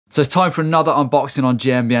So it's time for another unboxing on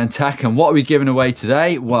GMBN Tech, and what are we giving away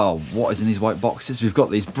today? Well, what is in these white boxes? We've got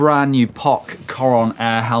these brand new POC Coron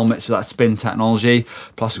Air helmets with that spin technology,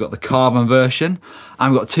 plus we've got the carbon version,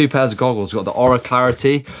 and we've got two pairs of goggles. We've got the Ora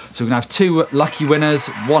Clarity, so we're gonna have two lucky winners,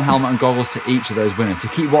 one helmet and goggles to each of those winners. So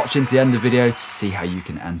keep watching to the end of the video to see how you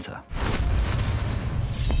can enter.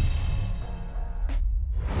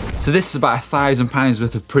 So this is about £1,000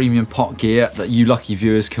 worth of premium POC gear that you lucky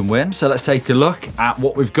viewers can win. So let's take a look at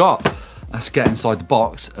what we've got. Let's get inside the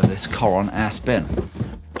box of this Coron Air spin.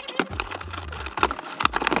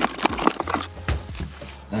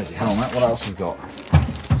 There's your helmet. What else we've got?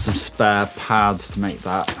 Some spare pads to make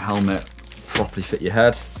that helmet properly fit your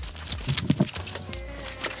head.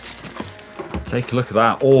 Take a look at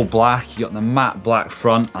that, all black. You got the matte black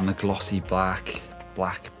front and the glossy black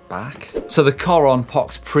back. So the Coron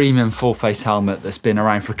POCs premium full face helmet that's been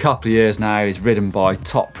around for a couple of years now is ridden by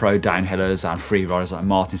top pro downhillers and free riders like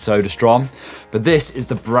Martin Soderstrom. But this is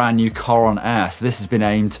the brand new Coron Air. So this has been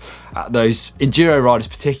aimed at those enduro riders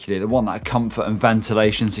particularly that want that comfort and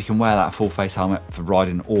ventilation, so you can wear that full face helmet for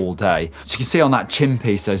riding all day. So you can see on that chin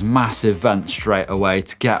piece those massive vents straight away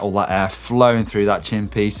to get all that air flowing through that chin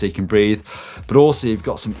piece so you can breathe. But also you've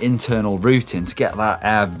got some internal routing to get that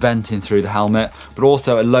air venting through the helmet, but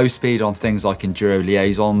also at low speed on things like enduro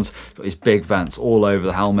liaisons. Got these big vents all over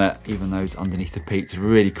the helmet, even those underneath the peak to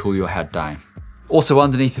really cool your head down. Also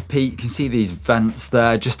underneath the peak, you can see these vents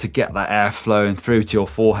there just to get that air flowing through to your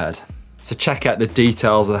forehead. So check out the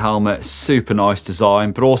details of the helmet, super nice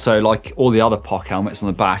design, but also like all the other POC helmets on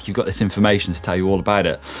the back, you've got this information to tell you all about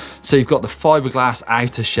it. So you've got the fiberglass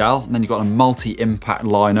outer shell, and then you've got a multi-impact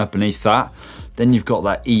liner beneath that. Then you've got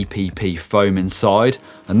that EPP foam inside,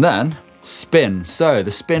 and then spin. So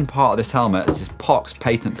the spin part of this helmet, this is POC's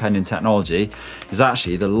patent pending technology, is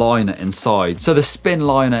actually the liner inside. So the spin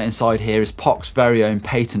liner inside here is POC's very own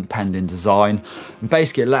patent pending design, and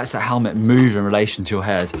basically it lets that helmet move in relation to your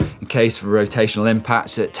head in case of rotational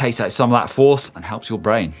impact, so it takes out some of that force and helps your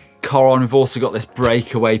brain. Coron, we've also got this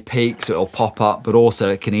breakaway peak, so it'll pop up, but also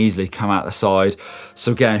it can easily come out the side.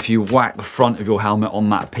 So again, if you whack the front of your helmet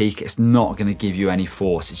on that peak, it's not going to give you any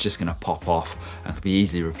force, it's just going to pop off and can be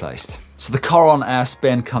easily replaced. So the Coron Air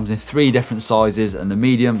Spin comes in 3 different sizes, and the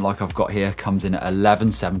medium, like I've got here, comes in at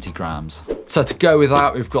 1170 grams. So to go with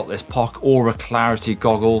that, we've got this POC Ora Clarity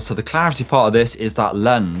goggle. So the clarity part of this is that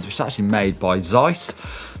lens, which is actually made by Zeiss.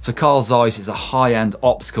 So Carl Zeiss is a high-end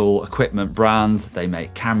optical equipment brand. They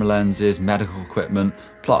make camera lenses, medical equipment,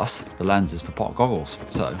 plus the lenses for POC goggles.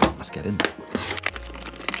 So let's get in there.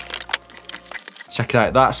 Check it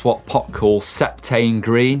out, that's what POC calls septane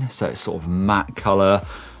green. So it's sort of matte color.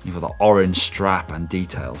 You've got the orange strap and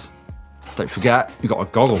details. Don't forget, you've got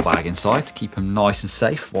a goggle bag inside to keep them nice and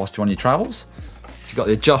safe whilst you're on your travels. So you've got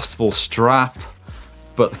the adjustable strap,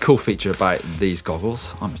 but the cool feature about these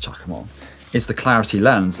goggles, I'm gonna chuck them on, is the clarity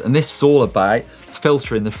lens. And this is all about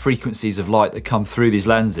filtering the frequencies of light that come through these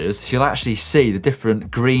lenses, so you'll actually see the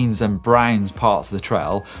different greens and browns parts of the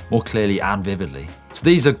trail more clearly and vividly. So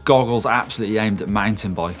these are goggles absolutely aimed at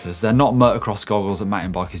mountain bikers. They're not motocross goggles that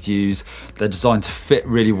mountain bikers use. They're designed to fit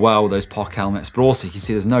really well with those POC helmets, but also you can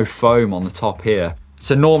see there's no foam on the top here.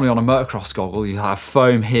 So normally on a motocross goggle, you have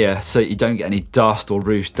foam here so that you don't get any dust or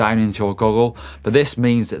roost down into your goggle, but this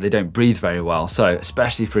means that they don't breathe very well. So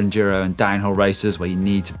especially for enduro and downhill races where you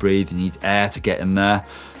need to breathe, you need air to get in there,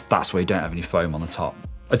 that's where you don't have any foam on the top.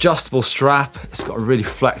 Adjustable strap, it's got a really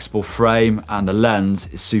flexible frame, and the lens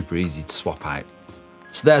is super easy to swap out.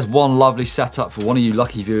 So there's one lovely setup for one of you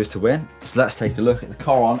lucky viewers to win. So let's take a look at the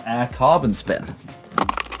Coron Air Carbon Spin.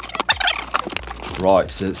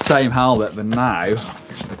 Right, so it's the same helmet, but now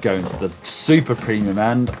we're going to the super premium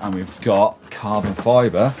end, and we've got carbon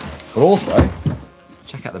fibre, but also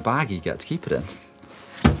check out the bag you get to keep it in.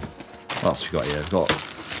 What else have we got here? We've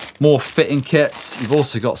got more fitting kits. You've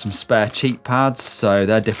also got some spare cheek pads, so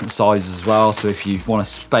they're different sizes as well. So if you want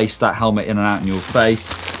to space that helmet in and out in your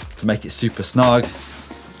face to make it super snug,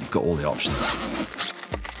 you've got all the options.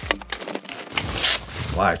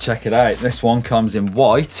 Wow, check it out. This one comes in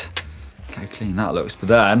white. Look how clean that looks, but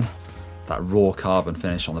then that raw carbon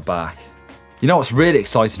finish on the back. You know what's really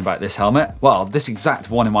exciting about this helmet? Well, this exact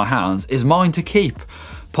one in my hands is mine to keep.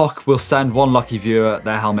 POC will send one lucky viewer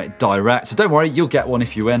their helmet direct, so don't worry, you'll get one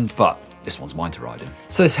if you win, but this one's mine to ride in.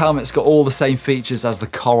 So this helmet's got all the same features as the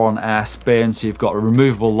Coron Air Spin. So you've got a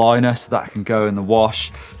removable liner, so that can go in the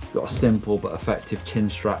wash. You've got a simple but effective chin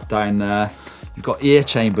strap down there. You've You've got ear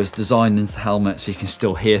chambers designed into the helmet so you can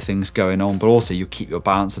still hear things going on, but also you'll keep your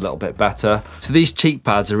balance a little bit better. So these cheek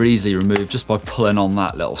pads are easily removed just by pulling on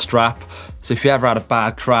that little strap. So if you ever had a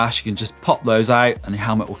bad crash, you can just pop those out and your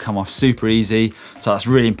helmet will come off super easy. So that's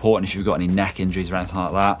really important if you've got any neck injuries or anything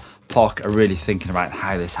like that. POC are really thinking about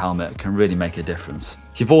how this helmet can really make a difference.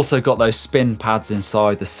 You've also got those spin pads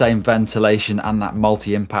inside, the same ventilation and that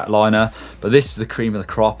multi-impact liner, but this is the cream of the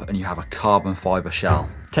crop and you have a carbon fibre shell.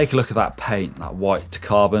 Take a look at that paint, that white to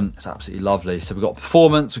carbon, it's absolutely lovely. So we've got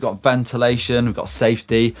performance, we've got ventilation, we've got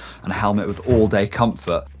safety, and a helmet with all-day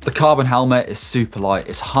comfort. The carbon helmet is super light,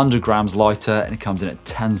 it's 100 grams lighter and it comes in at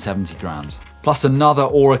 1070 grams. Plus another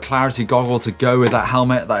Ora Clarity goggle to go with that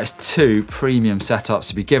helmet. That is 2 premium setups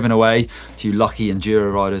to be given away to you lucky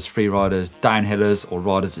enduro riders, free riders, downhillers, or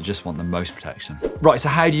riders that just want the most protection. Right, so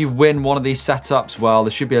how do you win one of these setups? Well,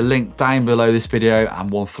 there should be a link down below this video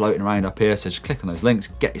and one floating around up here, so just click on those links,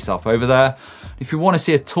 get yourself over there. If you want to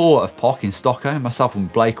see a tour of POC in Stockholm, myself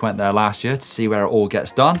and Blake went there last year to see where it all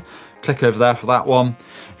gets done. Click over there for that one.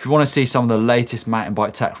 If you want to see some of the latest mountain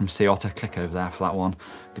bike tech from Otter, click over there for that one.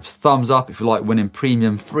 Give us a thumbs up if you like winning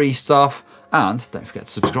premium free stuff, and don't forget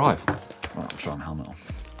to subscribe. Right, I'll try my helmet on.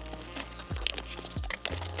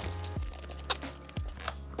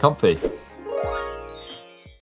 Comfy.